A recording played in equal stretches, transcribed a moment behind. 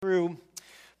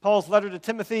Paul's letter to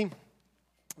Timothy,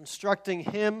 instructing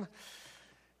him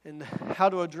in how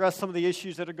to address some of the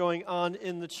issues that are going on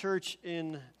in the church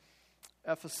in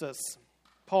Ephesus.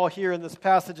 Paul here in this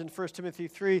passage in 1 Timothy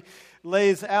 3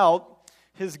 lays out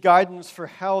his guidance for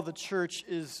how the church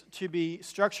is to be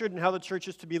structured and how the church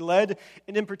is to be led,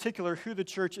 and in particular, who the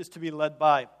church is to be led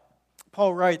by.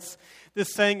 Paul writes,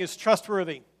 "This saying is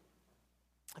trustworthy.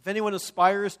 If anyone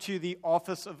aspires to the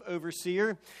office of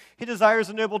overseer, he desires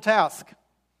a noble task.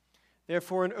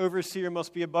 Therefore, an overseer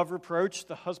must be above reproach,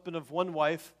 the husband of one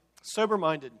wife,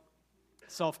 sober-minded,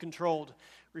 self-controlled,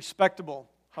 respectable,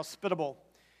 hospitable,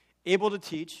 able to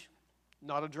teach,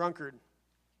 not a drunkard,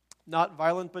 not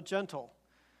violent but gentle,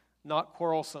 not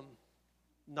quarrelsome,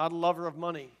 not a lover of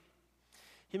money.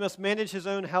 He must manage his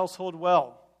own household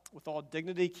well, with all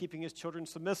dignity, keeping his children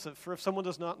submissive. For if someone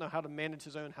does not know how to manage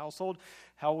his own household,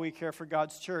 how will we care for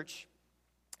God's church?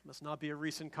 He must not be a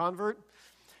recent convert,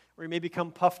 or he may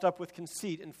become puffed up with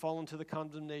conceit and fall into the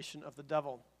condemnation of the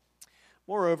devil.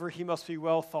 Moreover, he must be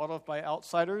well thought of by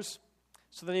outsiders,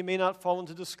 so that he may not fall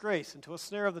into disgrace, into a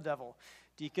snare of the devil.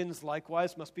 Deacons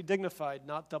likewise must be dignified,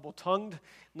 not double-tongued,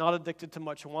 not addicted to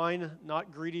much wine,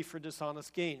 not greedy for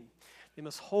dishonest gain. They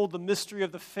must hold the mystery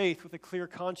of the faith with a clear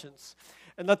conscience,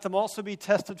 and let them also be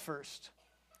tested first.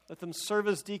 Let them serve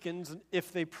as deacons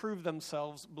if they prove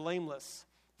themselves blameless.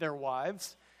 Their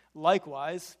wives,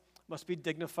 likewise, must be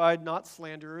dignified, not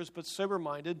slanderers, but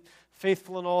sober-minded,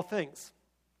 faithful in all things.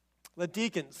 Let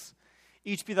deacons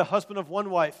each be the husband of one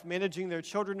wife, managing their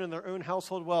children and their own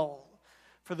household well.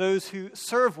 For those who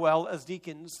serve well as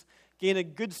deacons gain a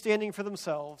good standing for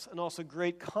themselves and also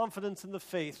great confidence in the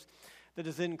faith that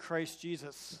is in Christ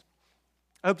Jesus.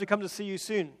 I hope to come to see you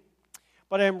soon,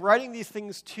 but I am writing these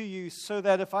things to you so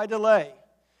that if I delay,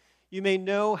 you may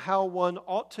know how one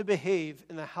ought to behave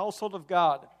in the household of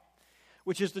God,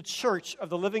 which is the church of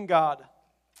the living God,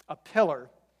 a pillar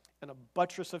and a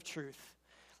buttress of truth."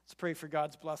 Let's pray for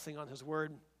God's blessing on his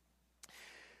word.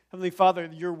 Heavenly Father,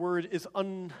 your word is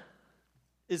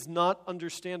not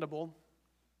understandable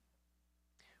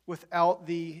without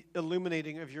the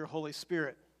illuminating of your Holy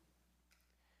Spirit.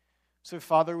 So,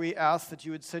 Father, we ask that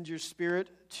you would send your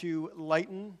Spirit to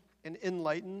lighten and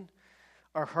enlighten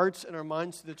our hearts and our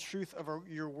minds to the truth of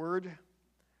your word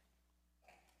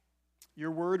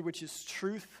which is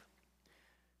truth,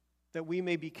 that we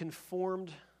may be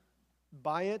conformed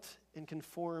by it and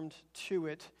conformed to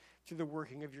it through the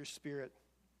working of your Spirit.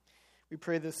 We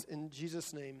pray this in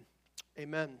Jesus' name.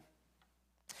 Amen.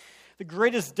 The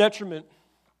greatest detriment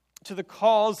to the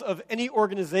cause of any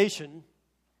organization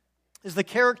is the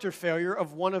character failure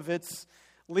of one of its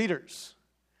leaders.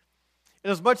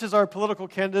 And as much as our political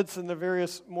candidates and the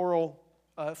various moral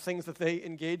things that they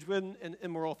engage with and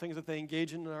immoral things that they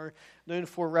engage in are known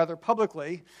for rather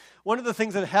publicly, one of the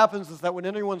things that happens is that when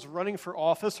anyone's running for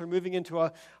office or moving into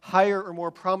a higher or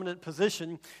more prominent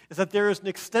position is that there is an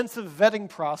extensive vetting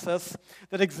process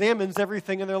that examines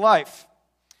everything in their life.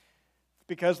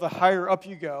 Because the higher up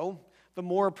you go, the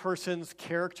more a person's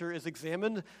character is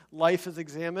examined, life is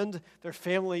examined, their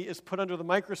family is put under the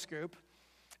microscope.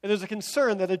 And there's a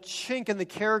concern that a chink in the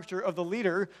character of the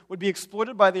leader would be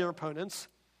exploited by their opponents,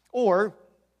 or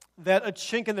that a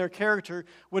chink in their character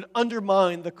would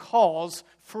undermine the cause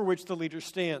for which the leader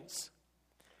stands.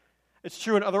 It's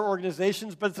true in other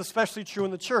organizations, but it's especially true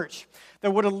in the church, that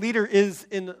what the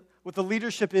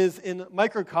leadership is in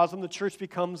microcosm, the church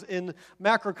becomes in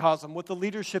macrocosm. What the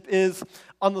leadership is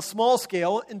on the small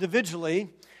scale,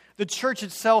 individually, the church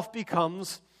itself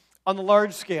becomes on the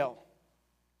large scale.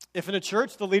 If in a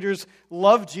church the leaders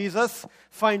love Jesus,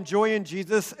 find joy in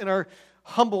Jesus, and are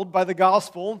humbled by the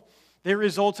gospel, there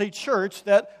results a church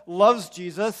that loves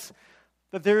Jesus,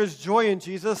 that there is joy in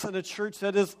Jesus, and a church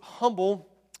that is humble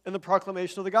in the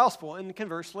proclamation of the gospel. And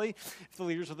conversely, if the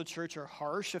leaders of the church are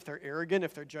harsh, if they're arrogant,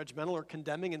 if they're judgmental or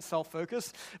condemning and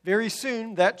self-focused, very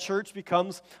soon that church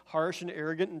becomes harsh and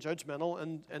arrogant and judgmental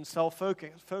and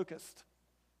self-focused.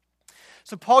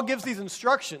 So Paul gives these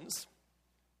instructions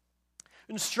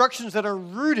that are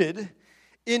rooted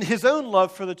in his own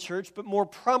love for the church, but more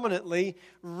prominently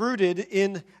rooted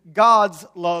in God's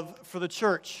love for the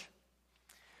church.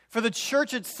 For the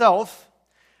church itself,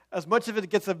 as much of it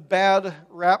gets a bad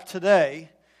rap today,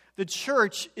 the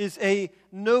church is a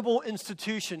noble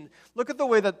institution. Look at the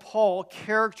way that Paul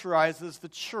characterizes the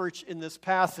church in this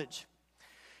passage.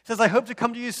 He says, "I hope to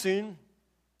come to you soon,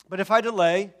 but if I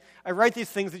delay, I write these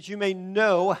things that you may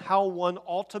know how one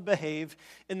ought to behave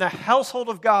in the household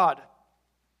of God,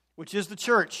 which is the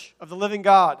church of the living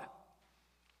God,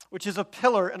 which is a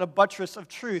pillar and a buttress of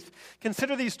truth."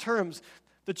 Consider these terms.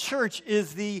 The church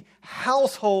is the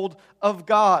household of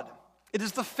God. It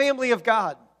is the family of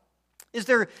God. Is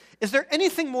there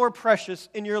anything more precious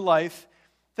in your life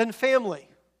than family?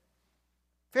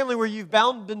 Family where you've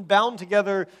been bound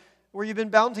together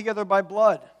by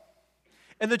blood.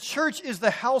 And the church is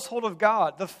the household of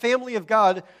God, the family of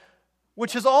God,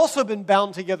 which has also been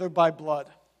bound together by blood.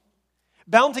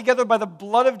 Bound together by the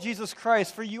blood of Jesus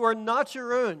Christ, for you are not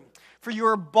your own, for you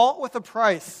are bought with a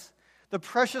price. The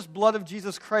precious blood of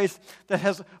Jesus Christ that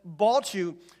has bought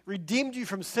you, redeemed you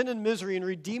from sin and misery, and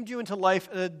redeemed you into life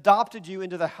and adopted you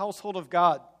into the household of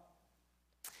God.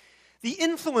 The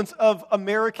influence of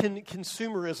American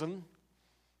consumerism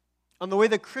on the way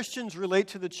that Christians relate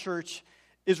to the church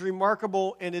is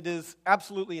remarkable, and it is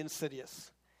absolutely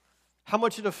insidious. How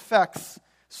much it affects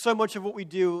so much of what we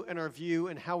do in our view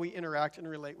and how we interact and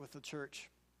relate with the church.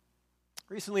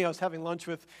 Recently, I was having lunch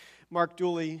with Mark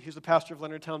Dooley, who's the pastor of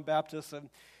Leonardtown Baptist, a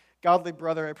godly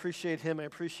brother. I appreciate him. I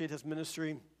appreciate his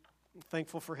ministry. I'm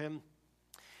thankful for him.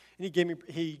 And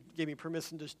he gave me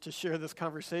permission to share this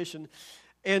conversation.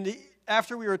 And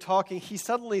after we were talking, he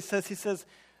suddenly says,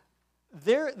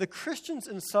 the Christians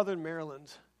in Southern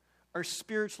Maryland are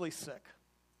spiritually sick.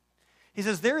 He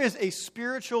says, there is a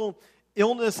spiritual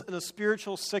illness and a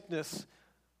spiritual sickness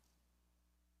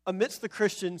amidst the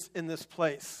Christians in this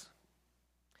place.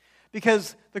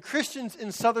 Because the Christians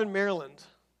in Southern Maryland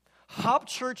hop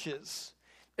churches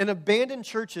and abandon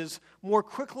churches more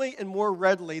quickly and more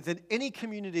readily than any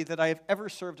community that I have ever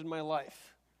served in my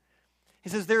life. He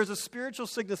says there is a spiritual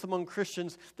sickness among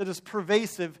Christians that is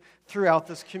pervasive throughout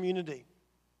this community.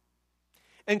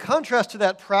 In contrast to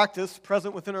that practice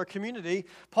present within our community,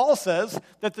 Paul says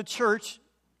that the church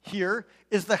here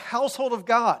is the household of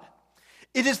God.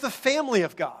 It is the family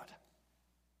of God.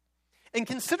 And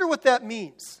consider what that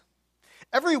means.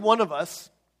 Every one of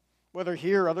us, whether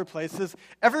here or other places,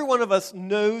 every one of us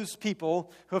knows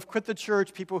people who have quit the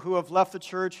church, people who have left the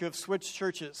church, who have switched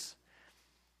churches.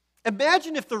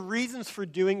 Imagine if the reasons for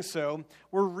doing so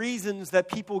were reasons that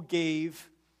people gave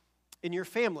in your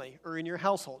family or in your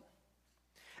household.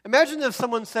 Imagine if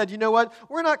someone said, you know what,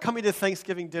 we're not coming to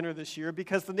Thanksgiving dinner this year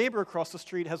because the neighbor across the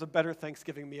street has a better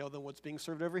Thanksgiving meal than what's being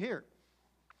served over here.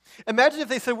 Imagine if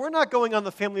they said, we're not going on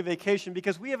the family vacation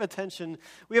because we have a tension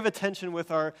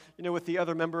with our, with the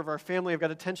other member of our family. I've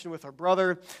got a tension with our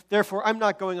brother. Therefore, I'm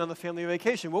not going on the family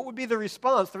vacation. What would be the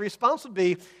response? The response would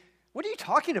be, what are you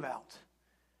talking about?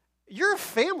 You're a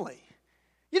family.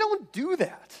 You don't do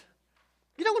that.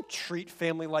 You don't treat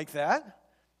family like that.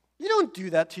 You don't do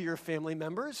that to your family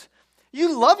members.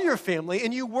 You love your family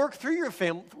and you work through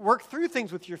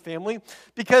things with your family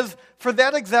because for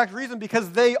that exact reason,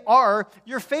 because they are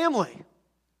your family.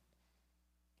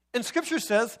 And Scripture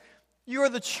says, you are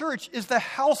the church, is the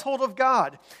household of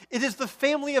God. It is the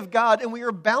family of God, and we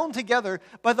are bound together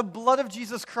by the blood of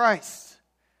Jesus Christ.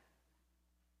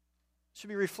 It should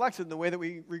be reflected in the way that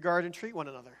we regard and treat one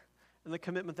another and the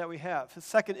commitment that we have. The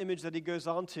second image that he goes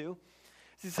on to,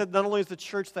 he said, not only is the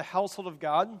church the household of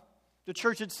God, the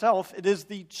church itself, it is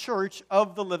the church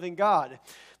of the living God.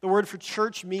 The word for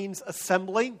church means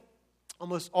assembly.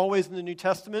 Almost always in the New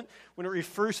Testament, when it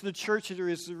refers to the church, it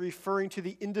is referring to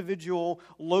the individual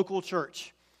local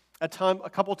church. A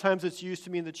couple times it's used to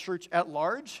mean the church at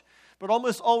large, but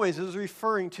almost always it is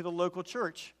referring to the local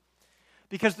church.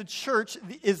 Because the church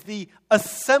is the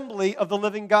assembly of the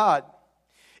living God.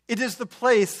 It is the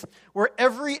place where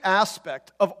every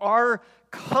aspect of our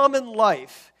common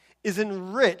life is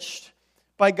enriched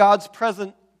by God's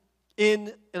presence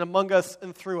in and among us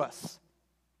and through us.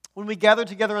 When we gather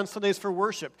together on Sundays for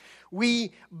worship,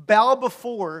 we bow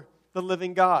before the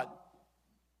living God.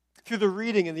 Through the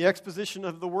reading and the exposition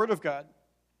of the Word of God,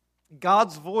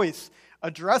 God's voice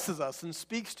addresses us and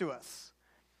speaks to us.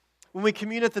 When we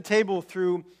commune at the table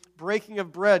through breaking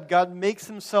of bread, God makes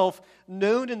himself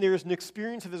known, and there is an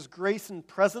experience of his grace and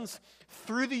presence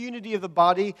through the unity of the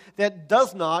body that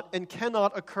does not and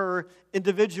cannot occur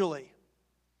individually.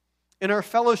 In our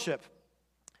fellowship,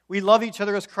 we love each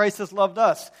other as Christ has loved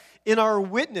us. In our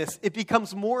witness, it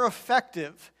becomes more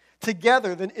effective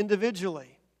together than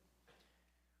individually.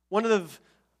 One of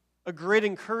a great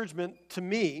encouragement to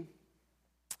me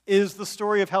is the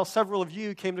story of how several of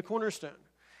you came to Cornerstone,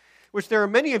 which there are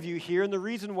many of you here, and the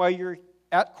reason why you're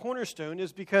at Cornerstone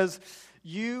is because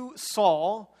you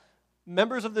saw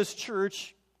members of this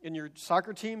church in your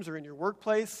soccer teams or in your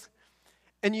workplace,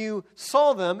 and you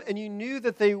saw them and you knew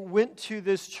that they went to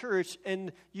this church,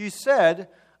 and you said,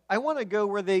 I want to go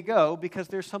where they go because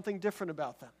there's something different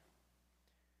about them.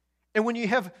 And when you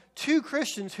have two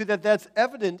Christians who that's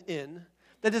evident in,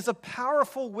 that is a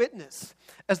powerful witness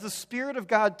as the Spirit of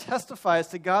God testifies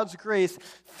to God's grace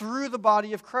through the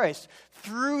body of Christ,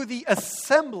 through the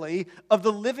assembly of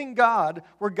the living God,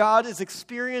 where God is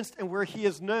experienced and where he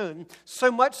is known,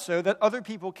 so much so that other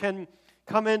people can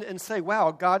come in and say,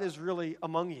 wow, God is really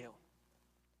among you.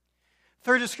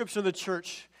 Third description of the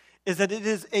church is that it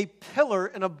is a pillar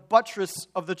and a buttress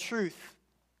of the truth.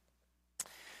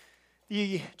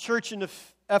 The church in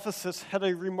Ephesus had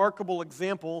a remarkable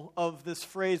example of this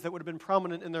phrase that would have been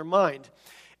prominent in their mind,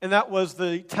 and that was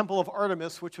the Temple of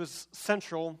Artemis, which was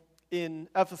central in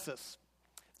Ephesus.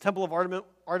 The Temple of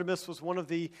Artemis was one of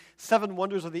the 7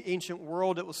 wonders of the ancient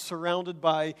world. It was surrounded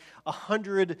by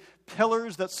 100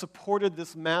 pillars that supported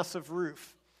this massive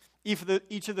roof.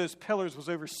 Each of those pillars was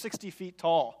over 60 feet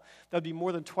tall. That would be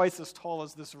more than twice as tall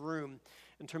as this room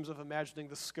in terms of imagining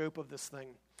the scope of this thing.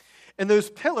 And those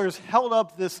pillars held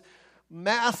up this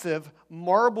massive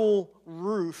marble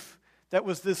roof that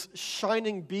was this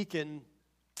shining beacon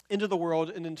into the world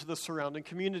and into the surrounding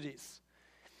communities.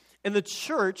 And the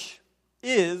church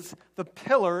is the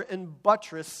pillar and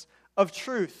buttress of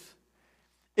truth.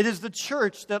 It is the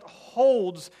church that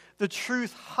holds the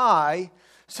truth high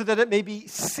so that it may be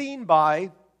seen by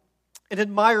and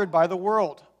admired by the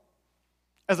world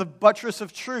as a buttress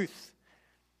of truth.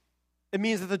 It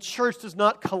means that the church does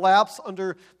not collapse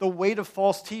under the weight of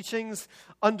false teachings,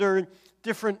 under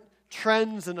different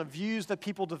trends and views that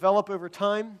people develop over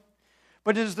time,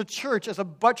 but it is the church as a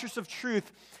buttress of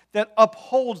truth that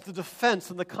upholds the defense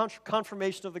and the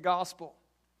confirmation of the gospel.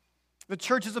 The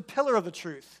church is a pillar of the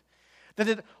truth, that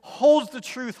it holds the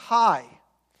truth high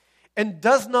and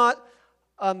does not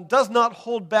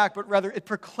hold back, but rather it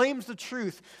proclaims the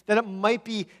truth that it might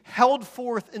be held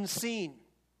forth and seen.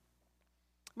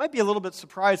 It might be a little bit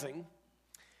surprising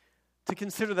to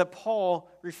consider that Paul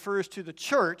refers to the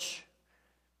church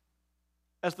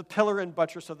as the pillar and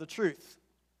buttress of the truth.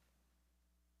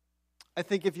 I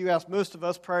think if you asked most of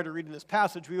us prior to reading this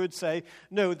passage, we would say,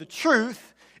 no, the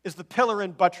truth is the pillar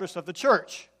and buttress of the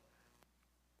church.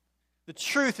 The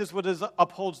truth is what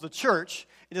upholds the church.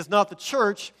 It is not the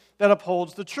church that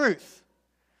upholds the truth.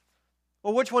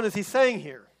 Well, which one is he saying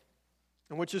here?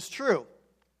 And which is true?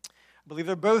 I believe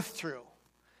they're both true.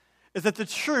 Is that the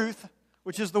truth,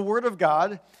 which is the Word of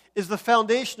God, is the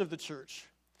foundation of the church.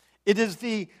 It is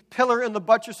the pillar and the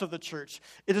buttress of the church.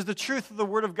 It is the truth of the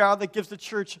Word of God that gives the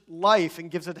church life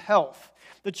and gives it health.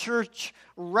 The church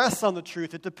rests on the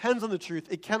truth. It depends on the truth.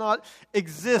 It cannot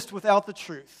exist without the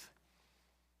truth.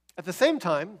 At the same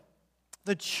time,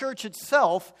 the church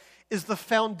itself is the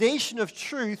foundation of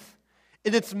truth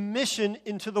in its mission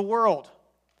into the world.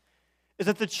 Is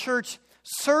that the church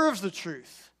serves the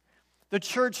truth. The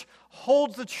church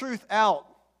holds the truth out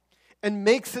and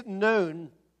makes it known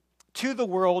to the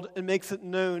world and makes it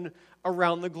known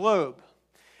around the globe.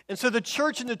 And so the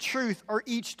church and the truth are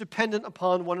each dependent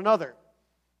upon one another.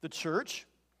 The church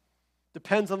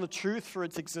depends on the truth for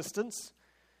its existence,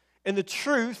 and the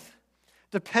truth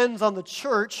depends on the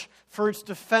church for its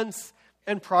defense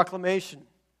and proclamation.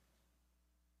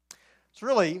 It's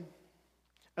really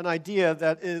an idea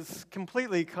that is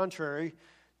completely contrary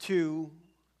to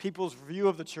people's view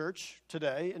of the church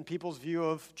today and people's view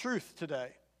of truth today.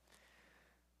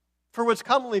 For what's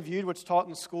commonly viewed, what's taught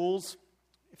in schools,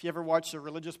 if you ever watch a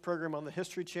religious program on the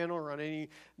History Channel or on any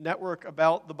network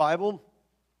about the Bible,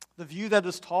 the view that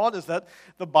is taught is that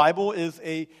the Bible is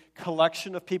a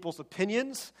collection of people's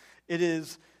opinions. It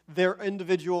is their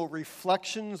individual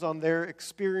reflections on their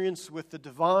experience with the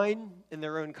divine in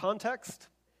their own context.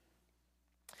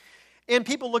 And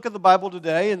people look at the Bible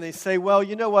today and they say, well,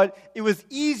 you know what? It was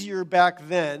easier back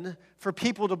then for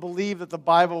people to believe that the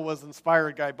Bible was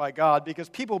inspired by God because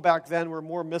people back then were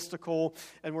more mystical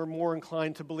and were more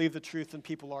inclined to believe the truth than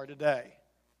people are today.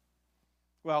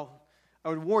 Well, I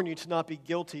would warn you to not be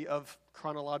guilty of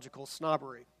chronological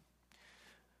snobbery.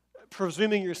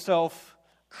 Presuming yourself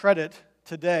credit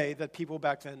today that people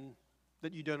back then,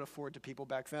 that you don't afford to people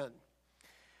back then.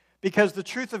 Because the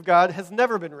truth of God has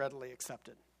never been readily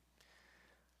accepted.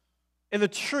 And the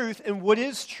truth and what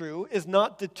is true is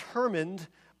not determined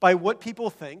by what people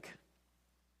think.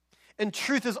 And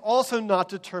truth is also not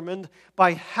determined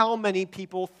by how many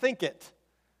people think it.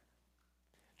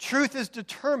 Truth is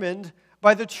determined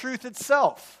by the truth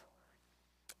itself.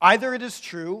 Either it is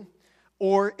true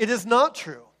or it is not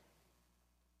true.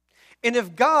 And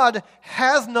if God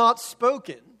has not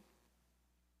spoken,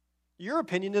 your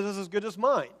opinion is as good as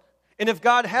mine. And if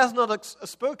God has not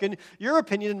spoken, your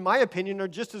opinion and my opinion are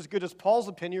just as good as Paul's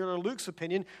opinion or Luke's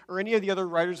opinion or any of the other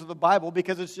writers of the Bible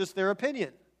because it's just their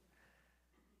opinion.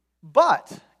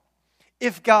 But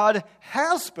if God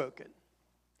has spoken,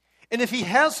 And if he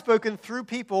has spoken through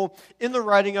people in the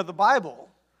writing of the Bible,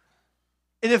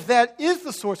 and if that is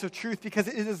the source of truth because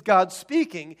it is God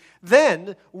speaking,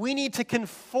 then we need to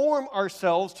conform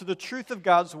ourselves to the truth of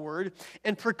God's word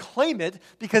and proclaim it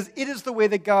because it is the way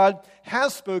that God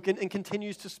has spoken and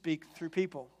continues to speak through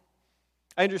people.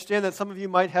 I understand that some of you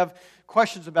might have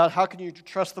questions about how can you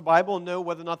trust the Bible and know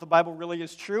whether or not the Bible really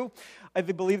is true. I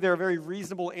believe there are very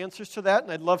reasonable answers to that,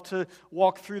 and I'd love to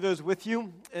walk through those with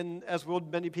you, and as will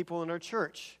many people in our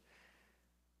church.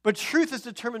 But truth is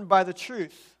determined by the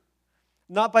truth,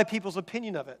 not by people's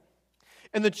opinion of it.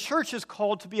 And the church is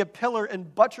called to be a pillar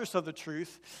and buttress of the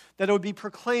truth that it would be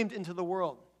proclaimed into the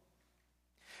world.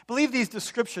 I believe these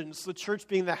descriptions, the church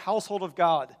being the household of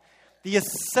God, the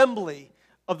assembly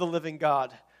of the living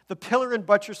God, the pillar and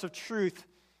buttress of truth,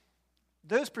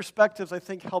 those perspectives, I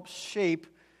think, help shape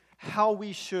how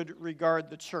we should regard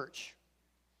the church.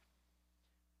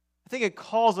 I think it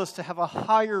calls us to have a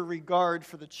higher regard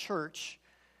for the church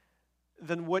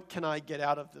than what can I get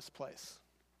out of this place.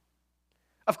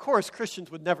 Of course,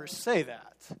 Christians would never say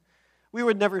that. We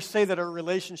would never say that our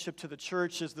relationship to the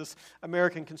church is this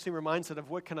American consumer mindset of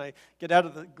what can I get out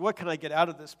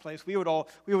of this place? We would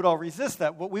all resist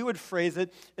that. But we would phrase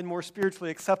it in more spiritually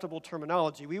acceptable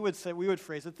terminology. We would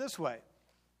phrase it this way.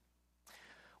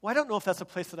 Well, I don't know if that's a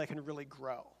place that I can really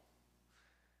grow.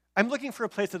 I'm looking for a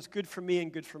place that's good for me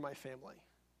and good for my family.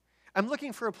 I'm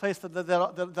looking for a place that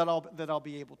I'll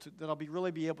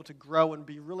really be able to grow and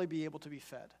really be able to be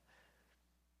fed.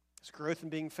 Is growth and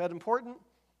being fed important?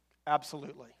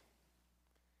 Absolutely.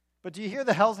 But do you hear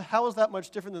how is that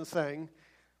much different than saying,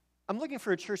 I'm looking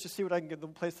for a church to see what I can get, the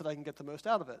place that I can get the most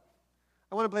out of it.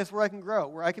 I want a place where I can grow,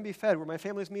 where I can be fed, where my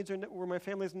family's needs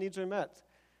are met.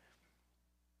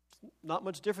 It's not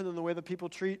much different than the way that people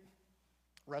treat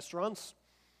restaurants,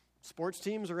 sports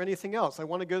teams, or anything else. I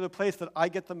want to go to the place that I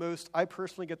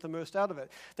personally get the most out of it.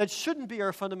 That shouldn't be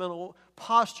our fundamental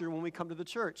posture when we come to the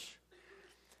church.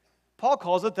 Paul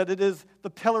calls it that it is the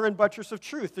pillar and buttress of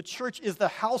truth. The church is the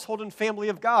household and family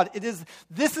of God.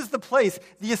 This is the place,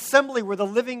 the assembly where the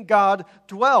living God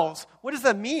dwells. What does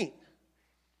that mean?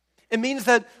 It means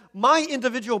that my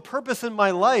individual purpose in my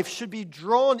life should be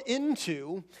drawn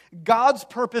into God's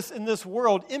purpose in this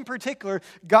world, in particular,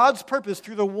 God's purpose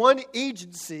through the one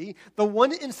agency, the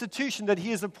one institution that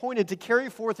he has appointed to carry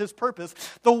forth his purpose,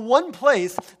 the one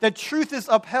place that truth is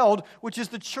upheld, which is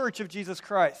the church of Jesus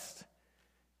Christ.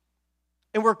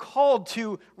 And we're called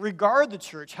to regard the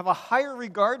church, have a higher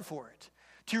regard for it,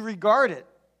 to regard it,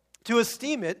 to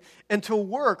esteem it, and to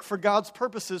work for God's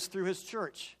purposes through his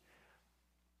church.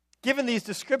 Given these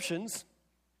descriptions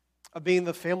of being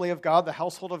the family of God, the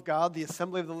household of God, the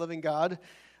assembly of the living God,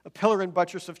 a pillar and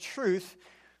buttress of truth,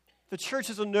 the church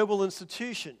is a noble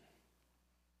institution.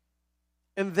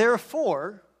 And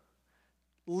therefore,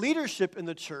 leadership in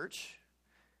the church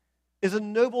is a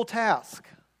noble task.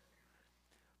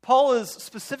 Paul is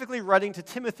specifically writing to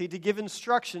Timothy to give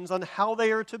instructions on how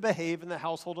they are to behave in the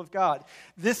household of God.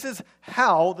 This is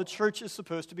how the church is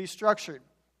supposed to be structured.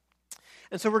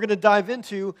 And so we're going to dive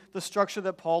into the structure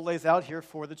that Paul lays out here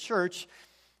for the church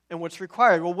and what's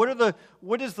required. Well,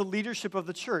 what is the leadership of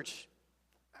the church?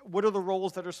 What are the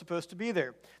roles that are supposed to be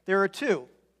there? There are two.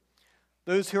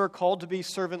 Those who are called to be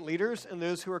servant leaders and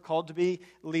those who are called to be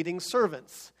leading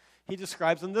servants. He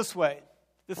describes them this way.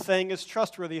 This saying is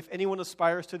trustworthy. If anyone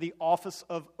aspires to the office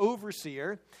of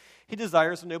overseer, he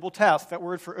desires a noble task. That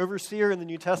word for overseer in the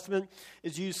New Testament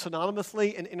is used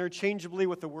synonymously and interchangeably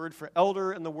with the word for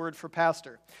elder and the word for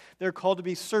pastor. They're called to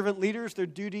be servant leaders. Their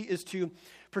duty is to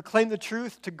proclaim the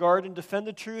truth, to guard and defend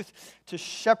the truth, to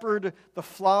shepherd the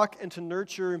flock, and to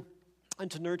nurture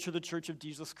the church of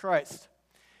Jesus Christ.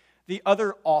 The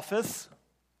other office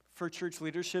for church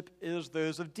leadership is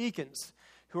those of deacons,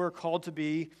 who are called to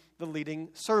be the leading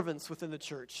servants within the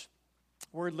church.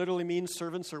 The word literally means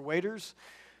servants or waiters.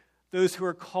 Those who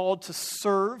are called to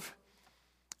serve,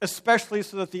 especially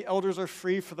so that the elders are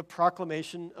free for the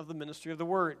proclamation of the ministry of the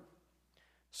word.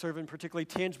 Serve in particularly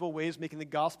tangible ways, making the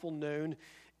gospel known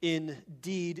in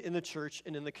deed in the church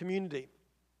and in the community.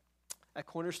 At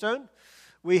Cornerstone,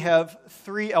 we have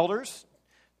 3 elders,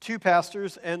 2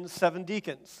 pastors, and 7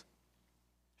 deacons.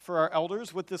 For our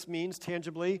elders, what this means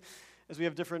tangibly is we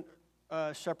have different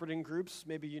shepherding groups.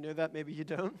 Maybe you know that, maybe you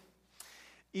don't.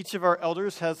 Each of our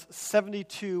elders has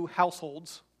 72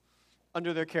 households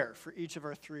under their care. For each of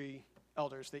our 3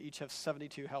 elders, they each have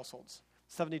 72 households,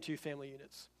 72 family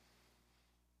units.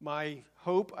 My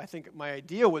hope, I think my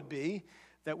idea would be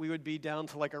that we would be down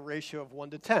to like a ratio of 1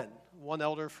 to 10, 1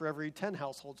 elder for every 10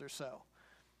 households or so.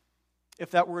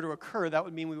 If that were to occur, that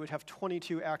would mean we would have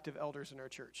 22 active elders in our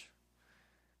church.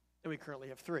 And we currently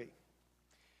have 3.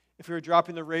 if we were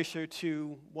dropping the ratio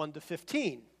to 1 to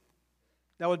 15.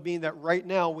 That would mean that right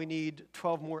now we need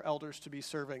 12 more elders to be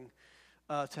serving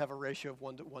to have a ratio of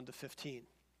 1 to 15.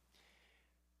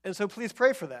 And so please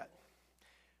pray for that.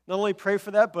 Not only pray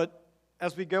for that, but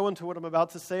as we go into what I'm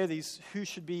about to say, these who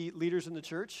should be leaders in the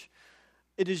church,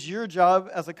 it is your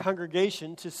job as a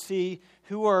congregation to see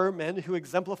who are men who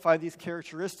exemplify these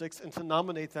characteristics and to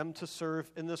nominate them to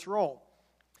serve in this role.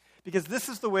 Because this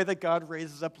is the way that God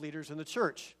raises up leaders in the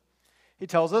church. He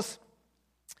tells us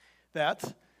that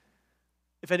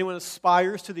if anyone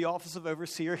aspires to the office of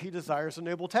overseer, he desires a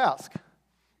noble task.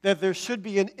 That there should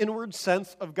be an inward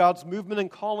sense of God's movement and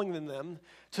calling in them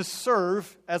to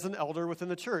serve as an elder within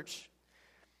the church.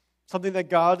 Something that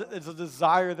God is a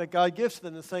desire that God gives to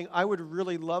them, is saying, I would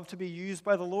really love to be used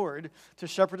by the Lord to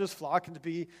shepherd his flock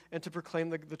and to proclaim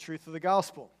the truth of the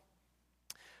gospel.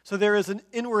 So there is an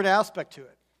inward aspect to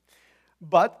it.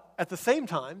 But at the same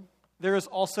time, there is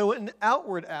also an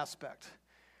outward aspect.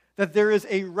 That there is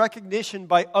a recognition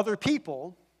by other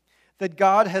people that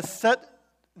God has set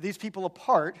these people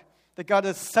apart, that God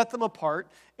has set them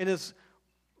apart and is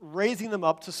raising them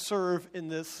up to serve in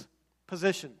this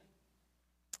position.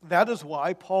 That is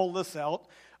why Paul lists out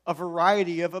a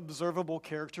variety of observable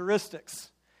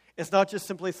characteristics. It's not just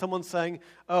simply someone saying,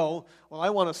 oh, well, I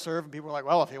want to serve, and people are like,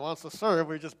 well, if he wants to serve,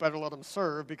 we just better let him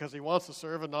serve because he wants to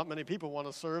serve and not many people want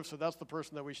to serve, so that's the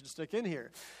person that we should stick in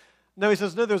here. No, he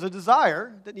says, no, there's a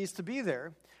desire that needs to be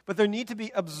there, but there need to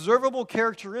be observable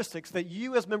characteristics that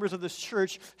you as members of this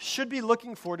church should be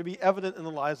looking for to be evident in the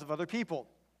lives of other people.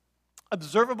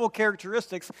 Observable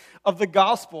characteristics of the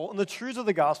gospel and the truths of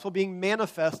the gospel being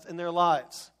manifest in their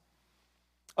lives.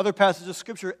 Other passages of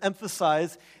Scripture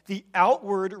emphasize the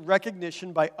outward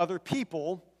recognition by other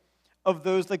people of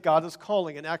those that God is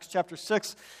calling. In Acts chapter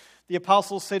 6, the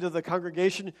apostles say to the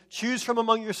congregation, choose from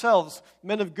among yourselves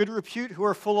men of good repute who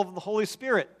are full of the Holy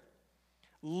Spirit.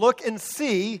 Look and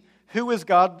see who is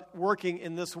God working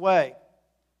in this way.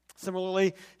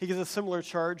 Similarly, he gives a similar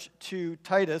charge to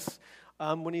Titus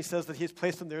when he says that he has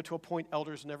placed them there to appoint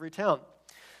elders in every town.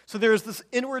 So there is this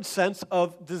inward sense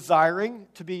of desiring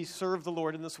to serve the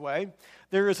Lord in this way.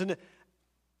 There is an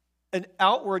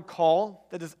outward call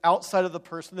that is outside of the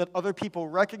person, that other people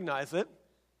recognize it.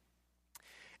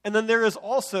 And then there is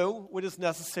also, what is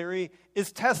necessary,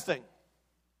 is testing.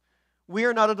 We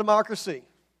are not a democracy.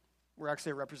 We're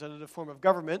actually a representative form of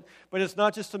government, but it's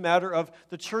not just a matter of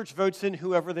the church votes in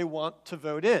whoever they want to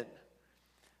vote in.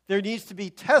 There needs to be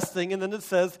testing, and then it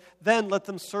says, then let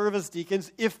them serve as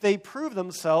deacons if they prove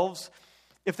themselves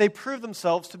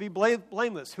to be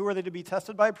blameless. Who are they to be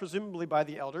tested by? Presumably by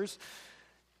the elders.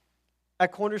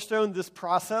 At Cornerstone, this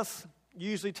process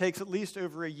usually takes at least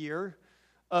over a year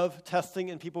of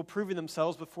testing and people proving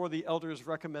themselves before the elders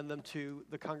recommend them to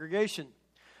the congregation.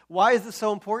 Why is this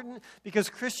so important? Because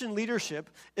Christian leadership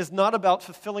is not about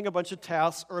fulfilling a bunch of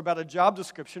tasks or about a job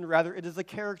description. Rather, it is a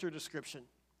character description.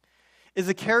 It is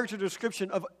a character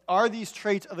description of, are these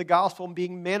traits of the gospel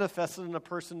being manifested in a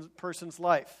person's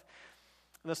life?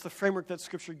 And that's the framework that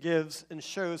Scripture gives and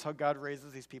shows how God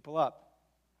raises these people up.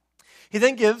 He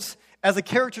then gives, as a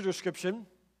character description,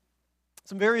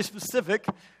 some very specific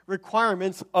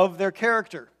requirements of their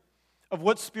character, of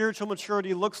what spiritual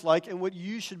maturity looks like and what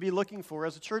you should be looking for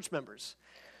as a church members.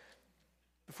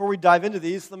 Before we dive into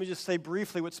these, let me just say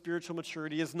briefly what spiritual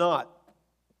maturity is not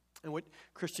and what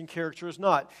Christian character is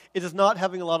not. It is not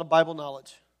having a lot of Bible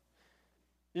knowledge.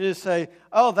 You just say,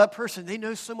 oh, that person, they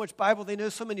know so much Bible, they know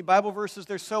so many Bible verses,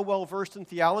 they're so well versed in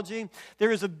theology. There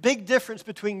is a big difference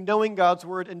between knowing God's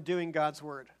Word and doing God's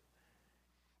Word.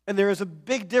 And there is a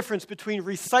big difference between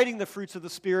reciting the fruits of the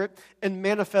Spirit and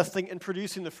manifesting and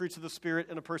producing the fruits of the Spirit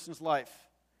in a person's life.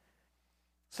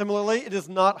 Similarly, it is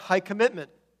not high commitment.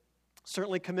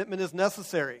 Certainly commitment is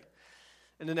necessary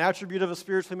and an attribute of a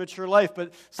spiritually mature life,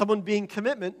 but someone being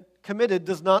committed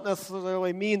does not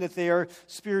necessarily mean that they are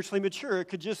spiritually mature. It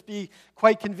could just be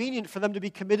quite convenient for them to be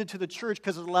committed to the church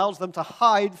because it allows them to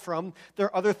hide from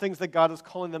their other things that God is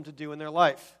calling them to do in their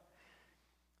life.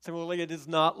 Similarly, it is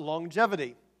not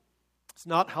longevity. It's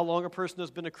not how long a person has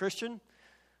been a Christian.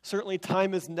 Certainly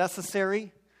time is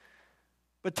necessary,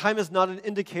 but time is not an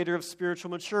indicator of spiritual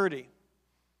maturity.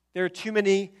 There are too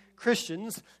many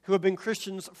Christians who have been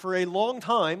Christians for a long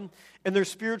time, and their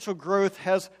spiritual growth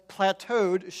has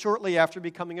plateaued shortly after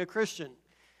becoming a Christian.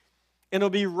 And it'll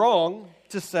be wrong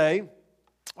to say,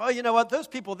 well, you know what, those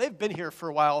people, they've been here for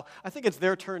a while. I think it's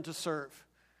their turn to serve.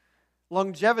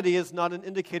 Longevity is not an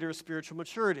indicator of spiritual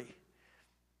maturity.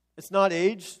 It's not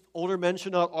age. Older men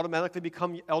should not automatically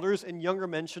become elders, and younger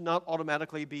men should not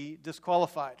automatically be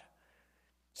disqualified.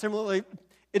 Similarly,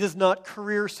 it is not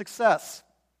career success.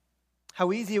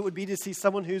 How easy it would be to see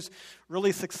someone who's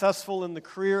really successful in the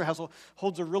career,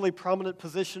 holds a really prominent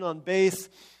position on base,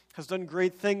 has done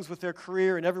great things with their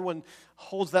career, and everyone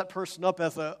holds that person up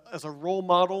as a role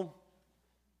model.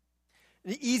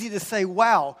 And it's easy to say,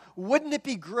 wow, wouldn't it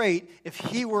be great if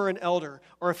he were an elder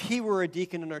or if he were a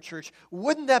deacon in our church?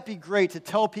 Wouldn't that be great to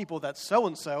tell people that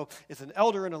so-and-so is an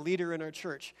elder and a leader in our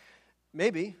church?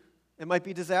 Maybe. It might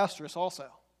be disastrous also.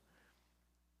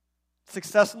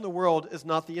 Success in the world is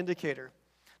not the indicator,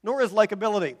 nor is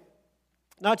likability.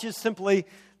 Not just simply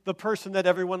the person that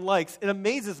everyone likes. It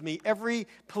amazes me every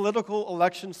political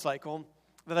election cycle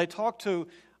that I talk to,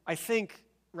 I think,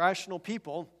 rational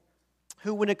people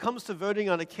who, when it comes to voting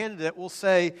on a candidate, will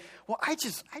say, well, I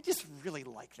just really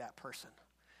like that person.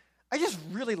 I just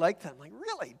really like them. Like,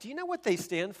 really? Do you know what they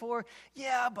stand for?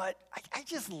 Yeah, but I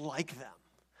just like them.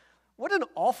 What an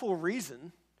awful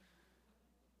reason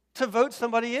to vote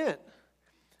somebody in.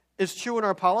 It's true in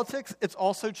our politics. It's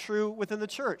also true within the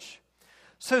church.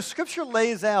 So Scripture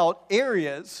lays out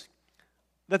areas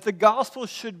that the gospel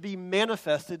should be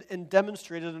manifested and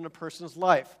demonstrated in a person's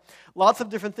life. Lots of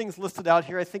different things listed out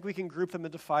here. I think we can group them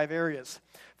into 5 areas.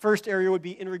 First area would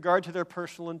be in regard to their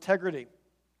personal integrity. It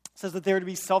says that they are to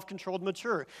be self-controlled,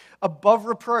 mature, above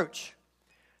reproach.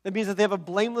 That means that they have a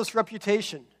blameless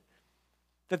reputation,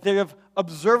 that they have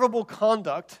observable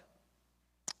conduct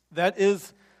that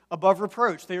is above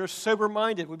reproach. They are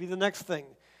sober-minded would be the next thing.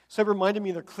 Sober-minded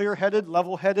means they're clear-headed,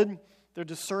 level-headed, they're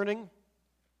discerning.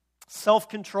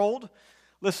 Self-controlled,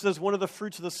 listed as one of the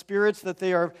fruits of the spirits, that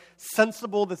they are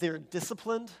sensible, that they are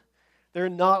disciplined. They're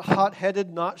not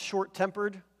hot-headed, not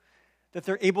short-tempered, that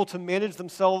they're able to manage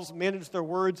themselves, manage their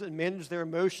words, and manage their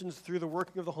emotions through the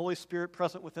working of the Holy Spirit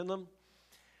present within them.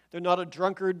 They're not a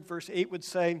drunkard, verse 8 would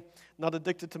say, not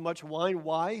addicted to much wine.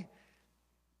 Why?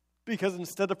 Because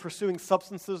instead of pursuing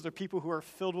substances, they're people who are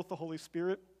filled with the Holy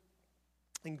Spirit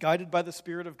and guided by the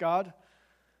Spirit of God.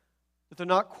 That they're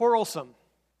not quarrelsome.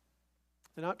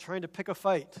 They're not trying to pick a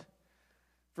fight.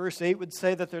 Verse 8 would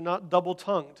say that they're not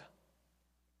double-tongued.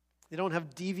 They don't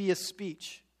have devious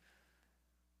speech.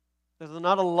 That they're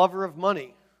not a lover of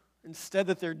money. Instead,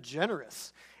 that they're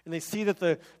generous. And they see that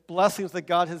the blessings that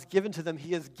God has given to them,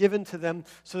 He has given to them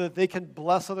so that they can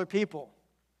bless other people.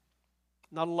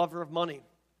 Not a lover of money.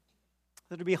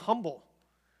 They're to be humble.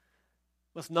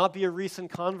 Must not be a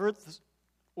recent convert,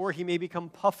 or he may become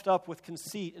puffed up with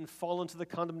conceit and fall into the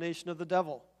condemnation of the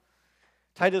devil.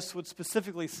 Titus would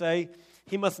specifically say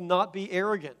he must not be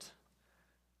arrogant.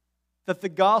 That the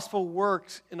gospel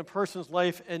works in a person's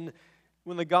life, and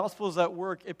when the gospel is at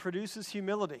work, it produces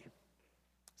humility.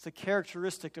 It's a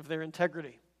characteristic of their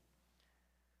integrity.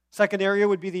 Second area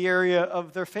would be the area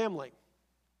of their family. It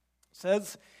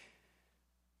says,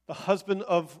 the husband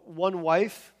of one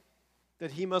wife,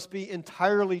 that he must be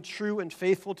entirely true and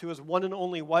faithful to his one and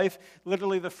only wife.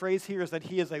 Literally, the phrase here is that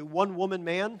he is a one-woman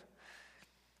man,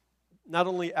 not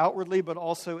only outwardly, but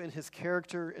also in his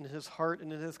character, in his heart,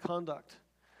 and in his conduct.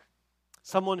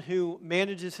 Someone who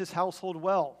manages his household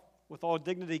well, with all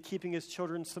dignity, keeping his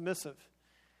children submissive.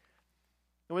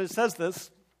 And when it says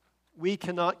this, we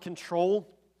cannot control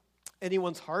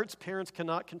anyone's hearts. Parents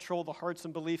cannot control the hearts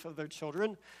and belief of their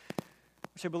children,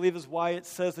 which I believe is why it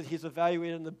says that he's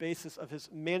evaluated on the basis of his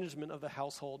management of the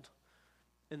household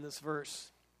in this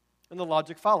verse. And the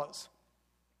logic follows.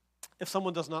 If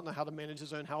someone does not know how to manage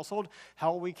his own household,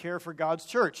 how will we care for God's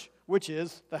church, which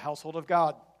is the household of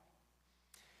God?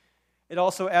 It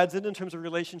also adds in terms of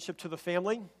relationship to the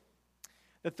family,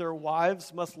 that their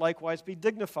wives must likewise be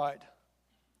dignified,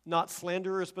 not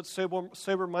slanderers, but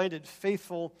sober-minded,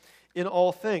 faithful in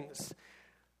all things.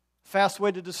 Fast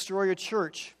way to destroy a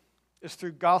church is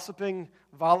through gossiping,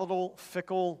 volatile,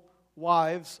 fickle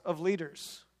wives of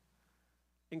leaders.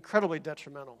 Incredibly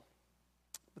detrimental.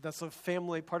 But that's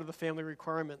part of the family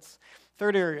requirements.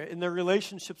 Third area, in their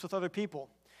relationships with other people.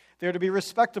 They're to be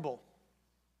respectable.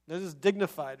 This is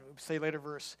dignified, we say later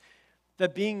verse.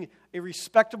 That being a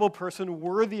respectable person,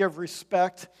 worthy of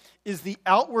respect, is the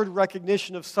outward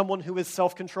recognition of someone who is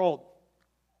self-controlled.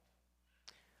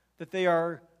 That they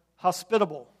are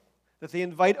hospitable. That they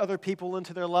invite other people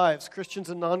into their lives, Christians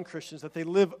and non-Christians. That they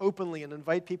live openly and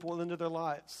invite people into their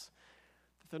lives.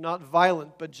 That they're not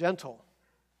violent, but gentle.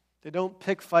 They don't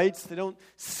pick fights. They don't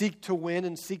seek to win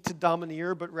and seek to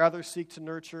domineer, but rather seek to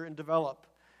nurture and develop.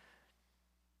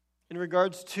 In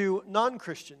regards to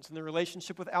non-Christians and their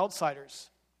relationship with outsiders,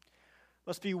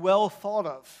 must be well thought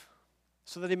of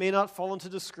so that they may not fall into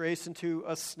disgrace, into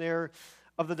a snare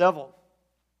of the devil.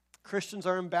 Christians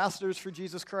are ambassadors for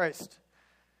Jesus Christ.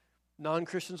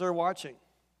 Non-Christians are watching.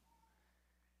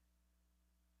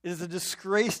 It is a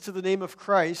disgrace to the name of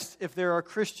Christ if there are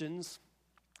Christians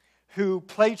who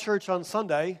play church on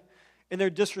Sunday and they're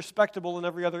disrespectable in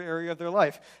every other area of their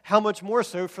life. How much more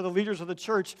so for the leaders of the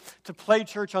church to play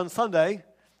church on Sunday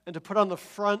and to put on the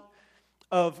front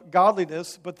of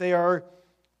godliness, but they are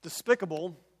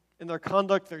despicable in their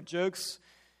conduct, their jokes,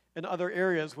 and other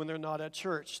areas when they're not at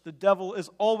church. The devil is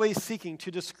always seeking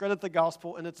to discredit the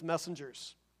gospel and its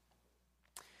messengers.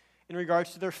 In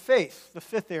regards to their faith, the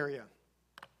fifth area.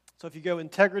 So if you go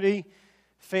integrity,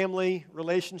 family,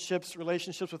 relationships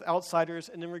with outsiders,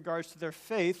 and in regards to their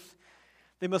faith,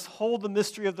 they must hold the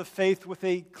mystery of the faith with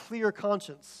a clear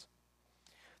conscience.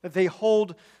 That they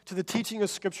hold to the teaching of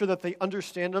Scripture, that they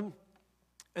understand them,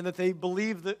 and that they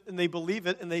believe it,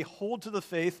 and they hold to the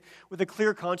faith with a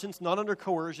clear conscience, not under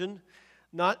coercion,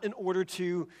 not in order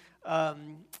to,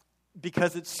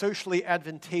 because it's socially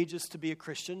advantageous to be a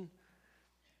Christian,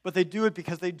 but they do it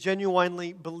because they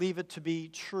genuinely believe it to be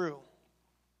true.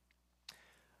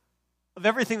 Of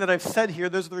everything that I've said here,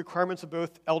 those are the requirements of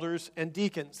both elders and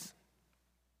deacons.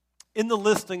 In the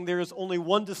listing, there is only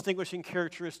one distinguishing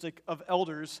characteristic of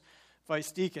elders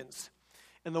vice deacons.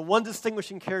 And the one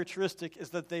distinguishing characteristic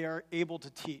is that they are able to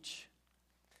teach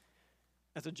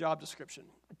as a job description.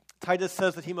 Titus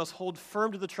says that he must hold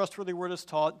firm to the trustworthy word as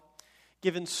taught,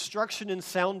 give instruction in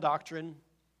sound doctrine,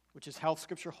 which is how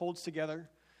Scripture holds together,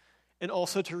 and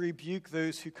also to rebuke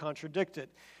those who contradict it.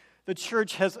 The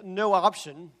church has no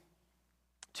option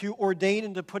to ordain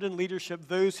and to put in leadership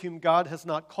those whom God has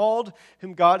not called,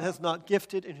 whom God has not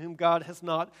gifted, and whom God has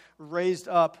not raised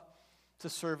up to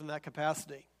serve in that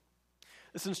capacity.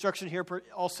 This instruction here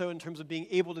also in terms of being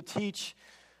able to teach,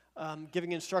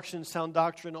 giving instruction in sound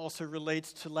doctrine also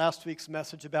relates to last week's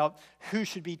message about who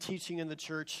should be teaching in the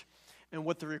church and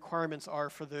what the requirements are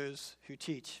for those who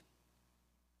teach.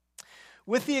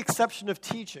 With the exception of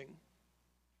teaching,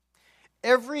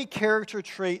 every character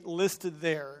trait listed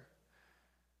there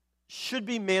should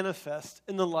be manifest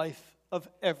in the life of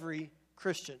every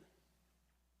Christian.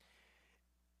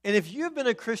 And if you have been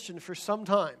a Christian for some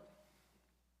time,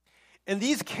 and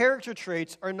these character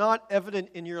traits are not evident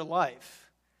in your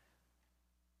life,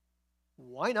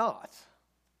 why not?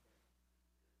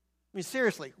 I mean,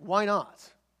 seriously, why not?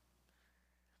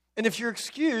 And if your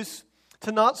excuse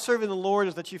to not serving the Lord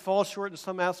is that you fall short in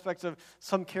some aspect of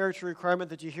some character requirement,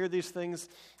 that you hear these things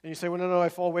and you say, well, no, I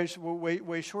fall way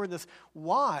short in this.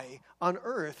 Why on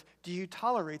earth do you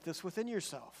tolerate this within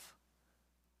yourself?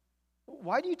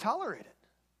 Why do you tolerate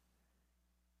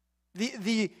it?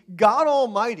 The God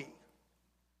Almighty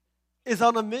is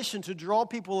on a mission to draw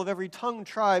people of every tongue,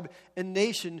 tribe, and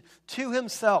nation to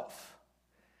himself.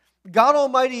 God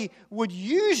Almighty would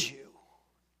use you,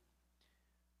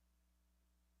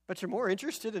 but you're more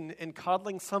interested in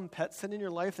coddling some pet sin in your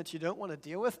life that you don't want to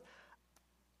deal with.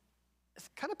 It's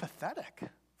kind of pathetic,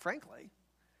 frankly.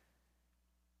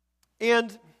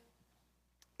 And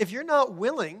if you're not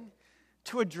willing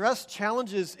to address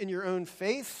challenges in your own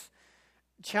faith,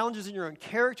 challenges in your own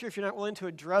character, if you're not willing to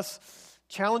address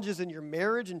challenges in your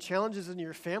marriage and challenges in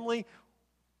your family,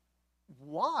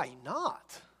 why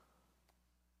not?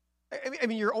 I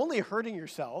mean, you're only hurting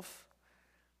yourself.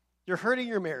 You're hurting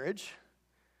your marriage.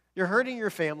 You're hurting your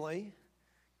family.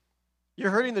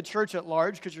 You're hurting the church at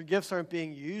large because your gifts aren't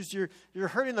being used. You're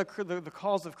hurting the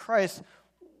cause of Christ.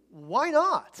 Why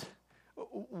not?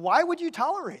 Why would you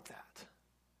tolerate that?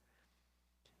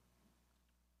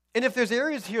 And if there's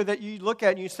areas here that you look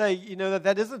at and you say, you know,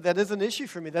 that is an issue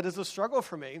for me, that is a struggle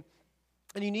for me,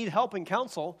 and you need help and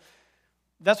counsel,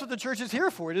 that's what the church is here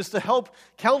for. It is to help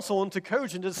counsel and to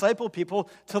coach and to disciple people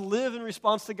to live in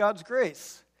response to God's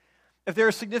grace. If there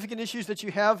are significant issues that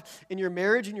you have in your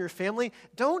marriage and your family,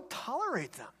 don't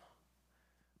tolerate them.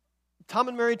 Tom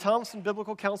and Mary Thompson,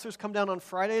 biblical counselors, come down on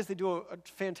Fridays. They do a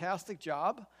fantastic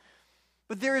job.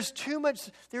 But there is too much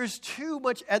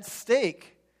at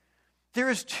stake. There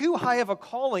is too high of a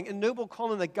calling and noble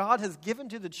calling that God has given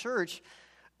to the church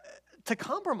to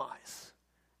compromise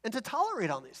and to tolerate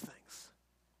on these things.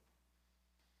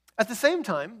 At the same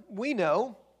time, we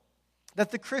know that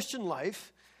the Christian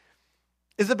life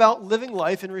is about living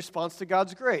life in response to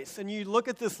God's grace. And you look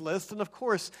at this list, and of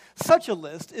course, such a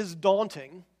list is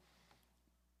daunting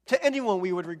to anyone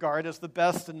we would regard as the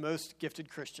best and most gifted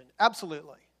Christian.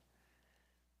 Absolutely.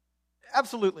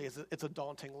 Absolutely, it's a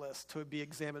daunting list to be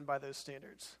examined by those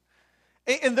standards.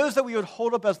 And those that we would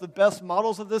hold up as the best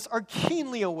models of this are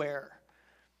keenly aware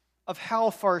of how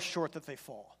far short that they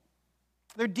fall.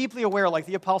 They're deeply aware, like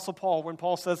the Apostle Paul, when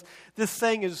Paul says, this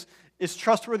saying is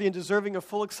trustworthy and deserving of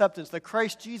full acceptance, that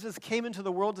Christ Jesus came into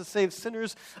the world to save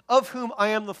sinners, of whom I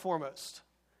am the foremost.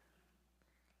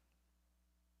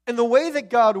 And the way that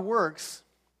God works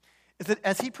is that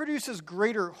as he produces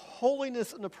greater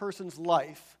holiness in a person's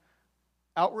life,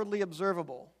 outwardly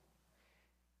observable,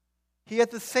 he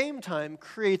at the same time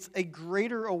creates a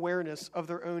greater awareness of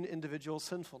their own individual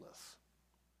sinfulness.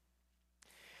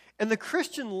 And the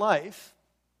Christian life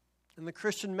and the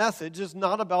Christian message is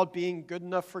not about being good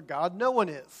enough for God. No one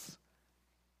is.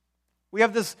 We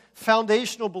have this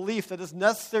foundational belief that it's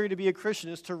necessary to be a Christian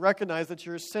is to recognize that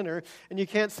you're a sinner and you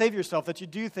can't save yourself, that you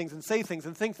do things and say things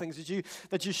and think things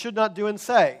that you should not do and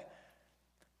say.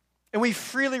 And we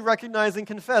freely recognize and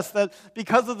confess that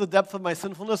because of the depth of my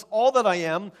sinfulness, all that I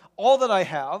am, all that I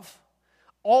have,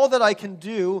 all that I can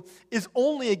do is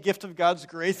only a gift of God's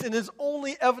grace and is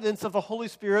only evidence of the Holy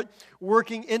Spirit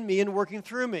working in me and working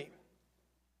through me.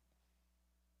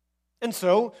 And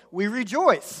so we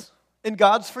rejoice in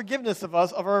God's forgiveness of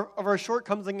us, of our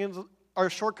shortcomings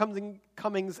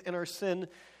and our sin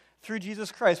through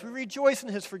Jesus Christ. We rejoice in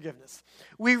his forgiveness.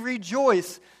 We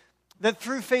rejoice that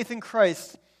through faith in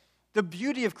Christ, the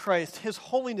beauty of Christ, his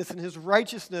holiness and his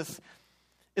righteousness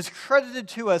is credited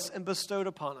to us and bestowed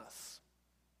upon us.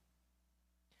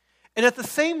 And at the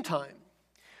same time,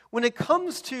 when it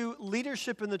comes to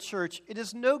leadership in the church, it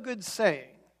is no good saying,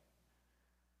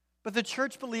 but the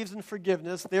church believes in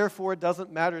forgiveness, therefore it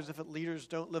doesn't matter if leaders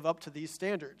don't live up to these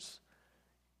standards.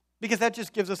 Because that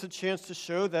just gives us a chance to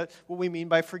show that what we mean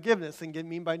by forgiveness and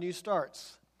mean by new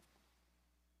starts.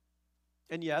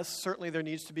 And yes, certainly there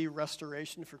needs to be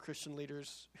restoration for Christian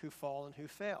leaders who fall and who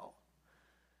fail.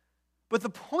 But the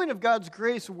point of God's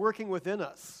grace working within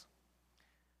us,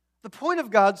 the point of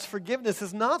God's forgiveness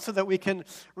is not so that we can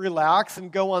relax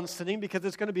and go on sinning because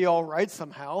it's going to be all right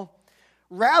somehow.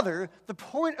 Rather, the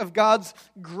point of God's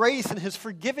grace and his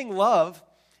forgiving love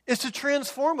is to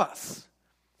transform us,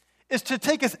 is to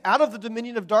take us out of the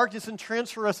dominion of darkness and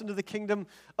transfer us into the kingdom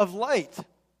of light.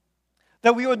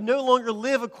 That we would no longer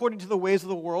live according to the ways of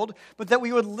the world, but that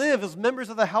we would live as members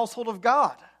of the household of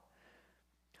God.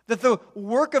 That the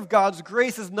work of God's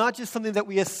grace is not just something that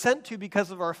we assent to because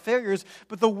of our failures,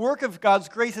 but the work of God's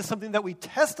grace is something that we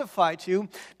testify to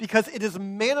because it is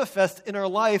manifest in our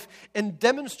life and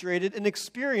demonstrated and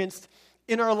experienced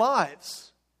in our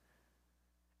lives.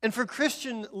 And for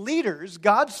Christian leaders,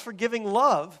 God's forgiving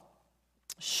love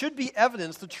should be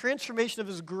evidence. The transformation of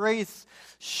his grace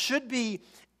should be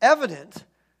evident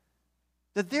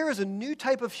that there is a new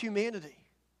type of humanity,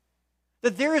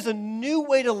 that there is a new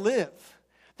way to live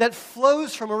that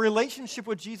flows from a relationship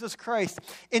with Jesus Christ.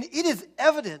 And it is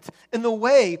evident in the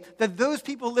way that those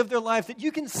people live their lives that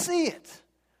you can see it.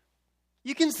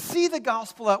 You can see the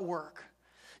gospel at work.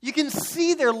 You can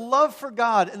see their love for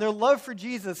God and their love for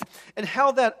Jesus and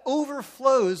how that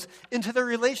overflows into their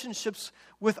relationships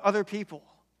with other people.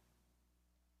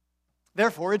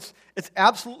 Therefore, it's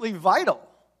absolutely vital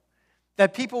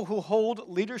that people who hold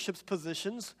leadership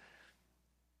positions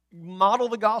model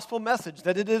the gospel message,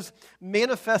 that it is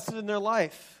manifested in their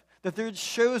life, that it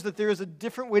shows that there is a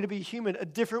different way to be human, a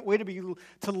different way to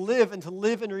live and to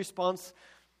live in response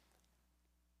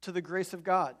to the grace of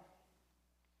God.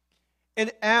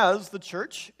 And as the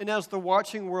church and as the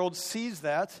watching world sees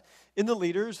that in the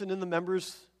leaders and in the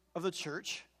members of the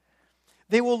church,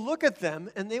 they will look at them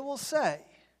and they will say,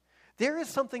 there is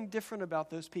something different about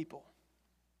those people.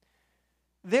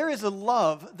 There is a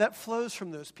love that flows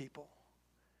from those people.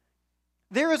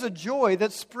 There is a joy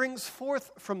that springs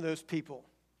forth from those people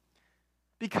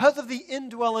because of the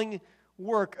indwelling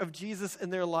work of Jesus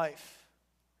in their life.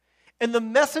 And the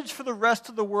message for the rest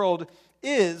of the world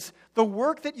is the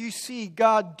work that you see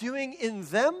God doing in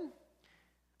them,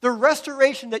 the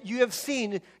restoration that you have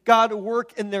seen God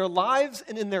work in their lives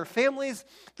and in their families,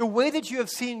 the way that you have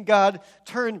seen God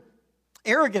turn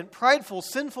arrogant, prideful,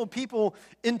 sinful people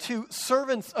into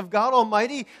servants of God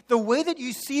Almighty, the way that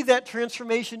you see that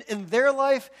transformation in their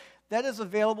life, that is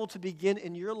available to begin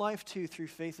in your life too through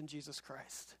faith in Jesus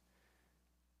Christ.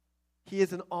 He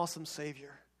is an awesome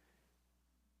Savior,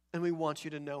 and we want you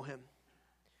to know him.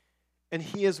 And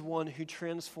he is one who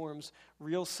transforms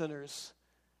real sinners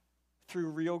through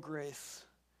real grace,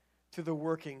 through the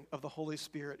working of the Holy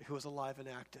Spirit who is alive and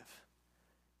active.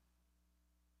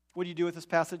 What do you do with this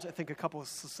passage? I think a couple of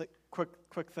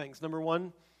quick things. Number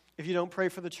one, if you don't pray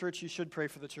for the church, you should pray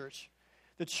for the church.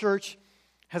 The church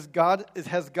has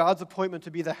God's appointment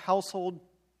to be the household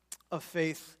of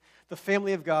faith, the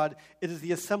family of God. It is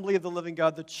the assembly of the living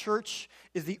God. The church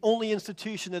is the only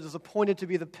institution that is appointed to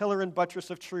be the pillar and buttress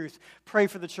of truth. Pray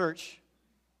for the church.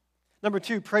 Number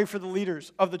two, pray for the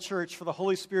leaders of the church, for the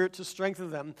Holy Spirit to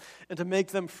strengthen them and to make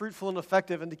them fruitful and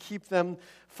effective and to keep them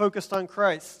focused on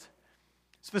Christ.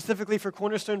 Specifically for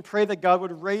Cornerstone, pray that God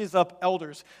would raise up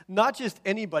elders, not just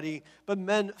anybody, but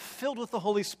men filled with the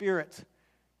Holy Spirit,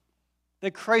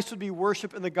 that Christ would be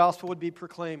worshiped and the gospel would be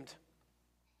proclaimed.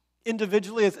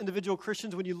 Individually, as individual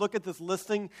Christians, when you look at this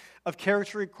listing of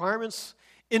character requirements,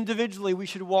 individually we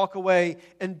should walk away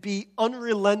and be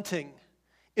unrelenting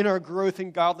in our growth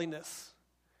in godliness,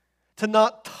 to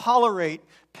not tolerate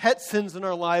pet sins in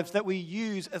our lives that we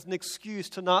use as an excuse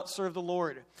to not serve the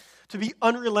Lord, to be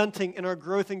unrelenting in our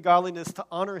growth in godliness, to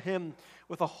honor Him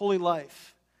with a holy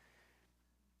life.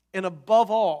 And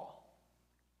above all,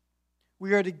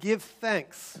 we are to give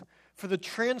thanks for the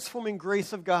transforming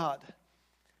grace of God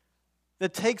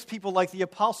that takes people like the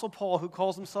Apostle Paul, who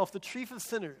calls himself the chief of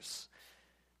sinners,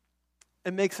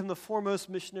 and makes him the foremost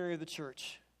missionary of the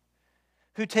church,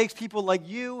 who takes people like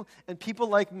you and people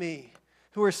like me,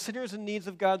 who are sinners in need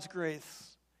of God's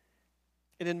grace,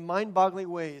 and in mind-boggling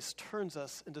ways turns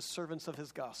us into servants of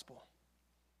His gospel.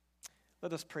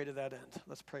 Let us pray to that end.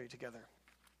 Let's pray together.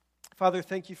 Father,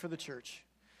 thank you for the church.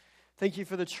 Thank you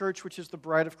for the church, which is the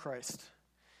bride of Christ.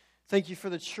 Thank you for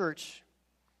the church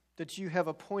that you have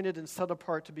appointed and set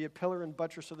apart to be a pillar and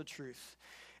buttress of the truth.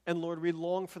 And Lord, we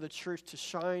long for the church to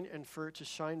shine and for it to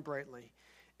shine brightly.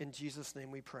 In Jesus' name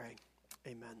we pray.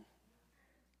 Amen.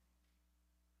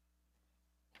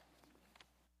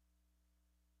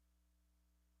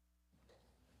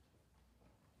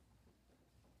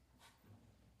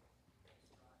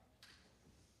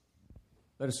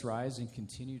 Let us rise and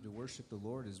continue to worship the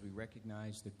Lord as we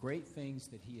recognize the great things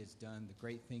that He has done, the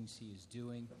great things He is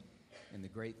doing, and the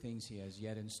great things He has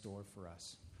yet in store for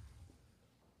us.